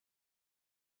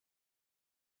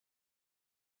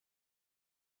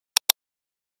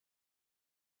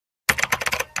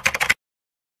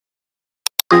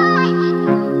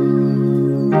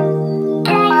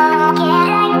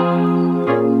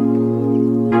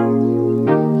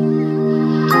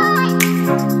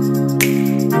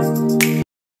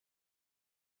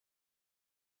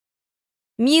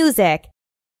Music.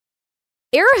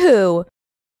 Erhu.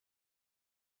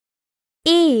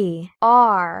 E-R-H-U.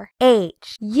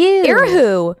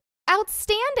 Erhu.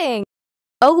 Outstanding.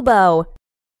 Oboe.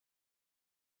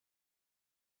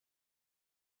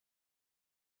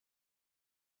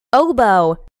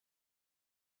 Oboe.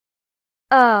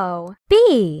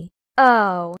 O-B-O-E.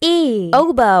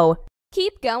 Oboe.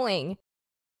 Keep going.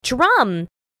 Drum.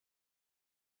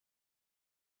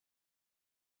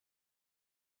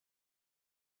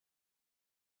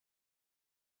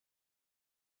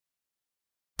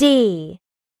 D-R-U-M.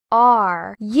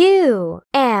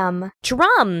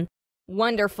 Drum.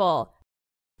 Wonderful.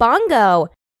 Bongo.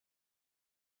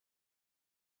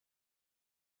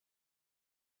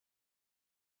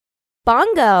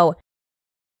 Bongo.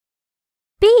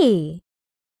 B-O-N-G-O.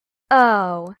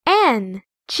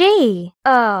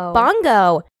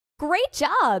 Bongo. Great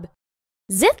job.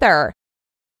 Zither.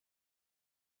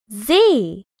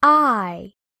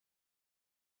 Z-I-H-I-T-H-E-R.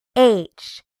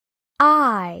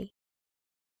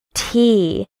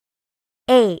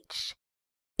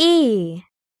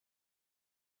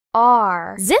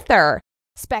 Zither.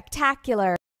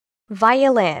 Spectacular.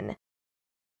 Violin.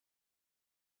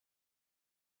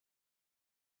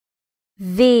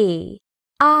 V-I-O-L-I-N.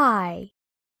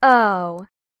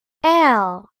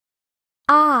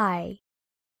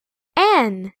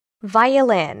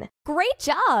 Violin. Great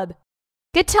job.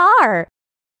 Guitar.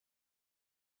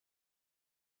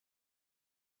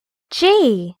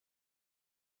 G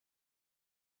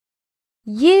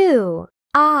U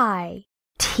I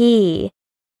T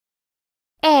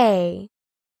A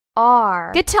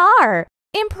R. Guitar.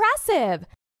 Impressive.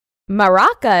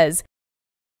 Maracas.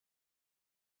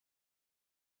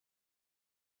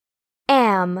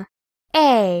 M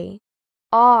A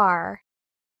R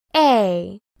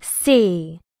A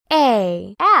C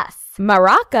A S.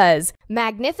 Maracas.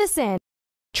 Magnificent.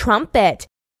 Trumpet.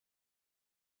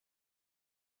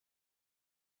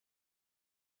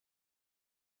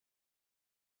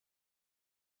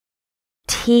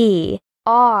 T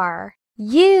R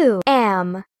U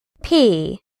M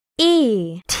P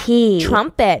E T.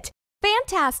 Trumpet.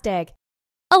 Fantastic.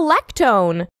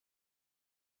 Electone.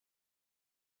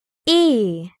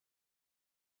 E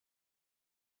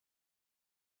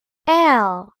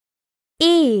L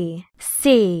E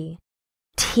C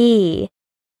T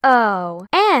O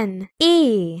N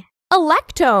E.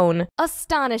 Electone.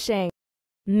 Astonishing.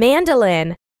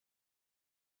 Mandolin.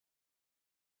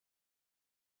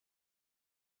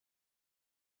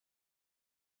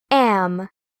 M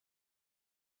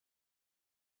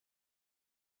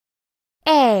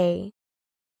A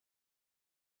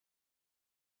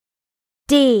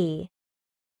D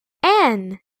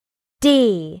N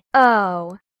D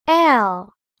O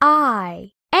L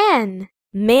I N.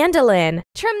 Mandolin.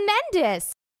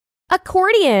 Tremendous.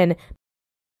 Accordion.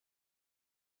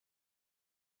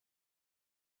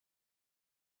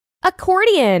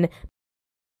 Accordion.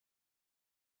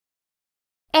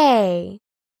 A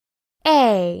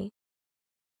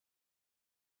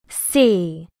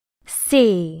C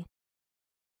C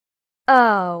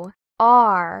O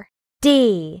R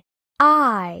D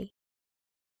I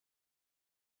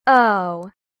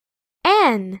O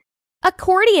N.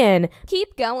 Accordion.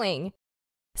 Keep going.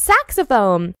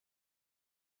 Saxophone.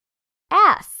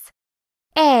 S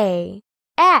A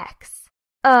X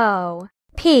O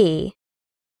P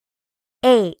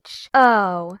H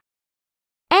O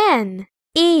N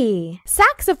E.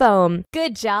 Saxophone.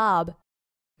 Good job.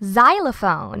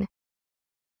 Xylophone.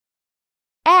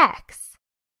 X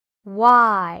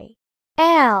Y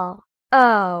L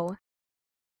O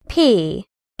P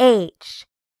H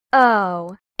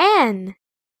O N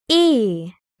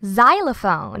E.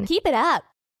 Xylophone. Keep it up.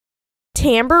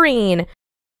 Tambourine.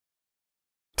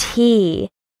 T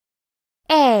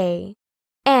A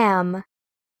M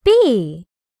B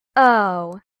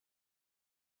O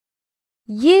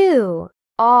U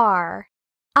R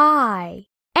I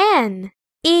N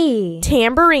E.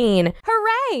 Tambourine.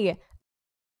 Hooray!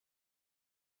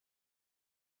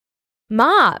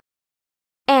 Mop.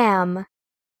 M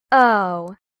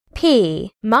O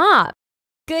P. Mop.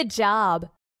 Good job.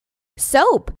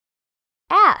 Soap.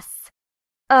 S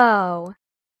O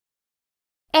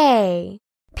A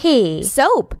P.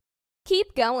 Soap.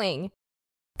 Keep going.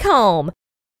 Comb.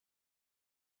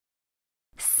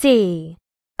 C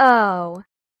O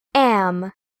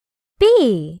M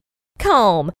B.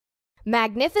 Comb.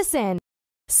 Magnificent.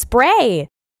 Spray.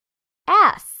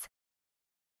 S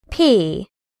P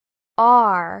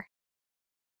R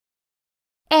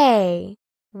A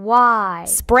Y.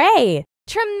 Spray.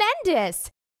 Tremendous.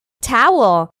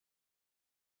 Towel.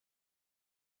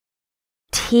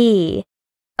 T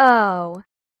O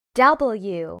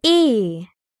W-E-L.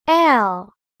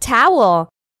 Towel.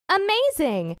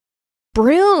 Amazing.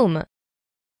 Broom.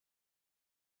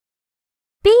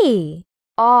 B-R-O-O-M.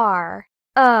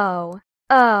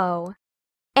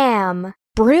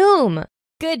 Broom.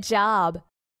 Good job.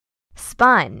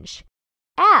 Sponge.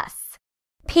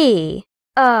 S-P-O-N-G-E.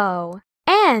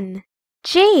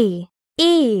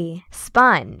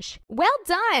 Sponge. Well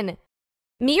done.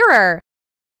 Mirror.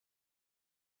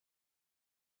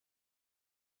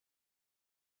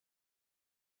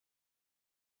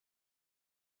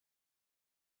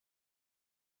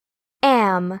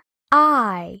 M-I-R-R-O-R.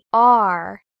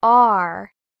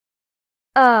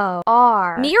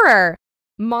 Mirror.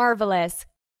 Marvelous.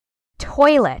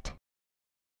 Toilet.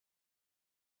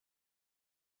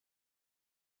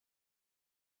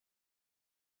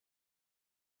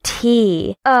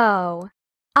 T-O-I-I-L-E-T.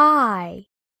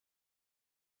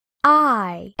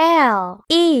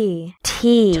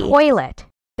 Toilet.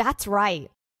 That's right.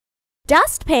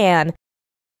 Dustpan.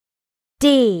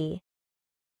 D-U-S-T-T-P-A-N.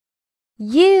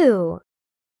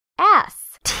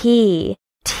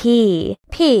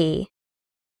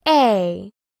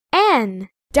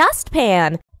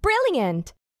 Dustpan.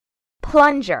 Brilliant.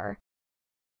 Plunger.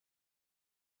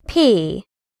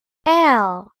 P-L-U-N-G-E-R.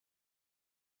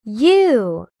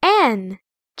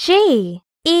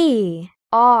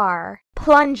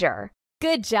 Plunger.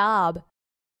 Good job.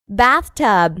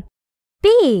 Bathtub.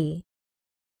 B-A-T-H-T-U-B.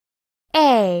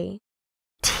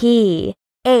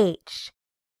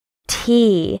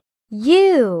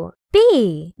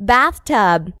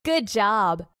 Bathtub. Good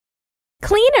job.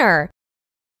 Cleaner.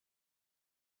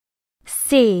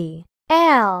 C-L-E-N-N.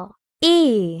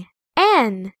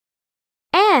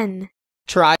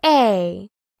 Try. A-N-E-R.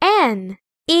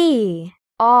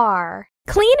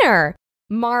 Cleaner.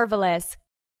 Marvelous.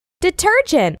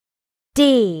 Detergent.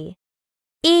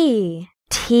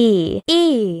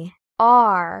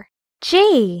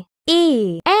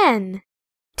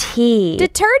 D-E-T-E-R-G-E-N-T.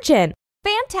 Detergent.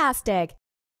 Fantastic.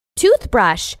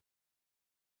 Toothbrush.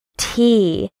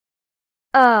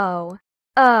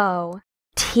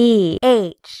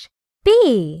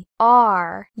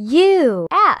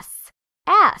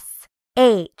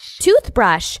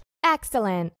 Toothbrush.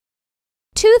 Excellent.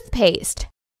 Toothpaste.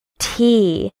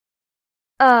 T-O-O-T-H-P-A-S-T-E.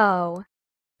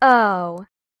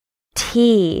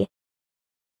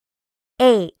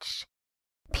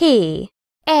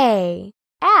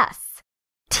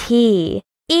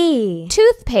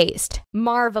 Toothpaste.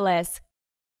 Marvelous.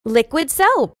 Liquid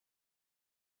soap.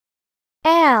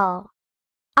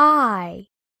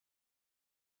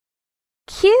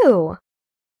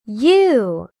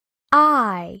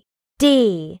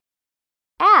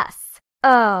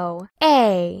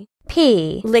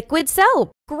 Liquid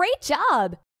soap. Great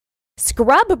job.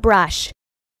 Scrub brush.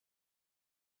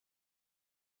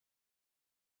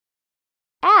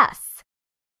 S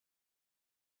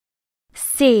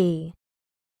C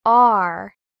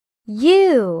R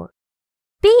U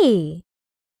B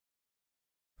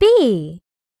B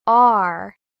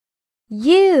R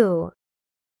U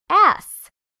S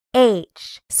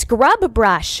H. Scrub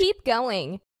brush. Keep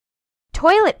going.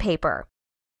 Toilet paper.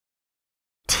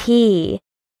 T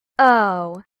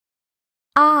O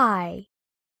I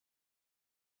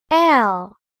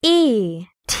L E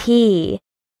T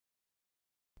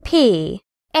P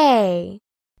A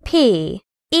P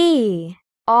E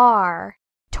R.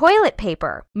 Toilet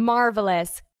paper.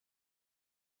 Marvelous.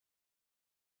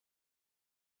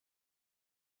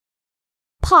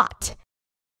 Pot.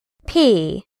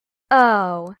 P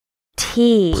O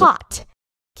T. Pot.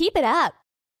 Keep it up.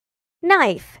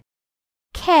 Knife.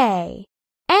 K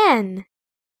N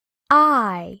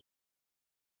I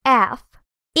F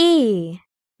E.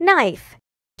 Knife.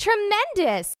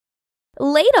 Tremendous.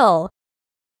 Ladle.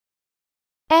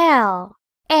 L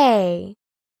A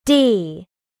D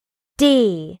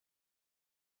D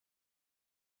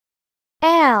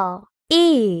L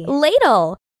E.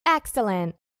 Ladle.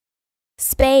 Excellent.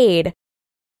 Spade.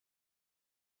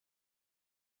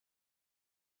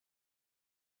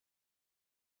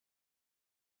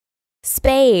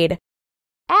 Spade.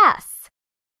 S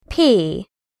P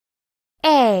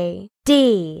A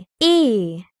D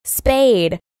E.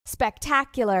 Spade.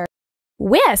 Spectacular.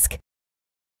 Whisk.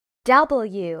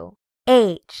 W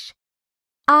H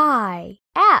I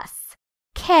S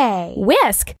K.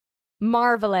 Whisk.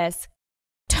 Marvelous.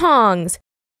 Tongs.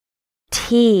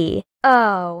 T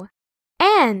O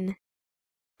N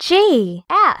G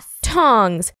S.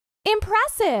 Tongs.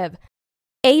 Impressive.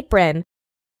 Apron.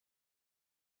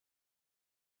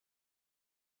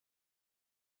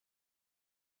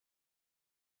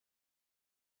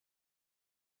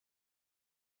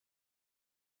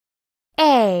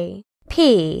 A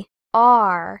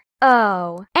P-R-O-N.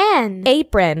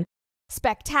 Apron.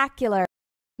 Spectacular.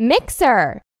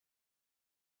 Mixer.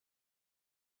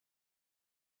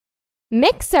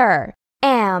 Mixer.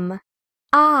 M-I-X-E-R.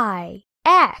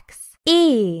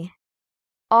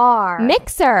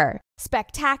 Mixer.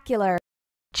 Spectacular.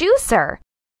 Juicer.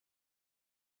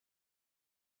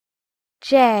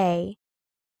 J-U-I-C-E-R.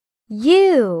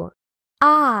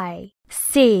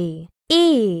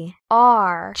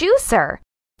 Juicer.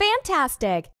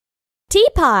 Fantastic.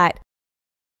 Teapot.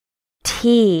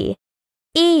 T-E-A-P-O-T.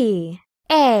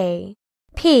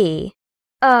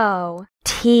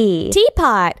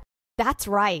 Teapot. That's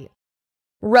right.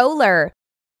 Roller.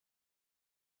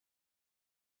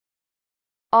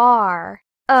 R-O-L-L-E-R.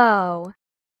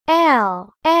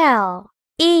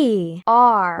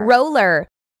 Roller.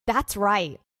 That's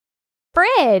right.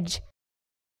 Fridge.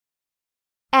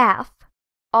 F-R-I-D-G-E.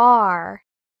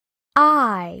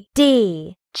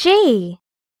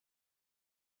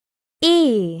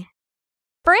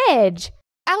 Fridge.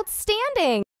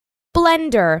 Outstanding.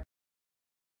 Blender.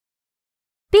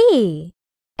 B-L-E-N-D-E-R.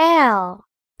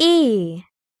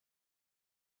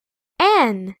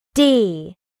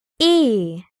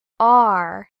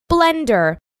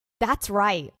 Blender. That's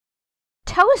right.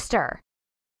 Toaster.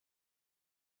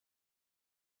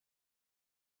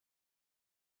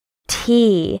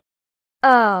 T-O-A-S-T-E-R.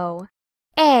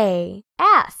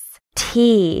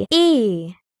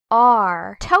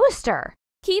 Toaster.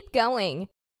 Keep going.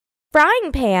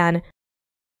 Frying pan.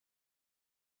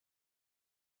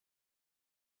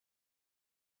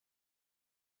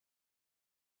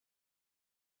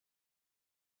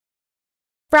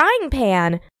 Frying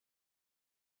pan.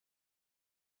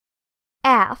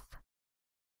 F-R-Y-I-N-G-P-A-N.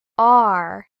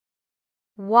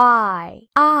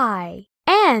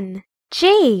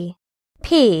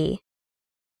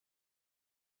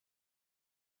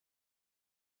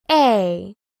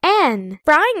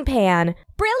 Frying pan.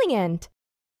 Brilliant.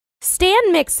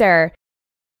 Stand mixer.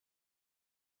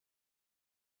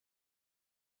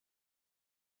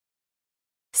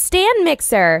 Stand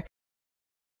mixer.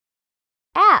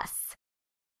 S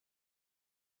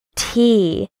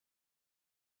T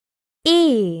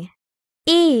E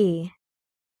E.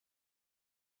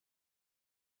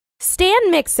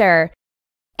 Stand mixer.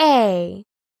 A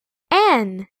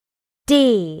N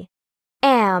D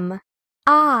M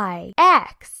I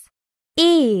X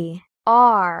E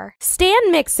R.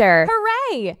 Stand mixer.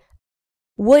 Hooray!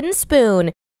 Wooden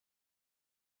spoon.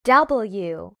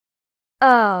 W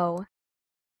O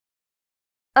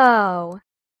O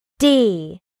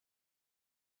D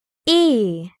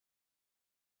E.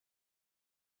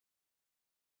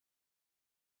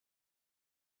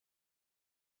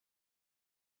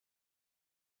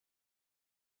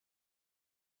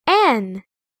 N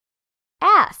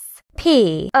S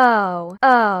P O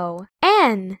O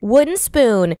N. Wooden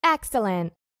spoon.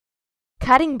 Excellent.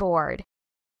 Cutting board.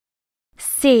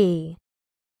 C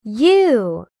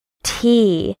U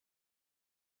T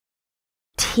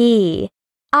T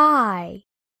I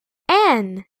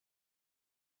N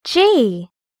G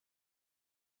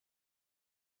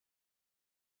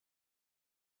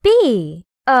B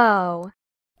O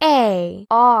A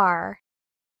R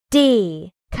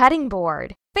D. Cutting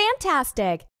board.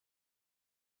 Fantastic.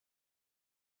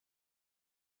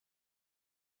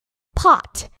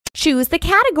 Pot. Choose the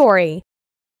category.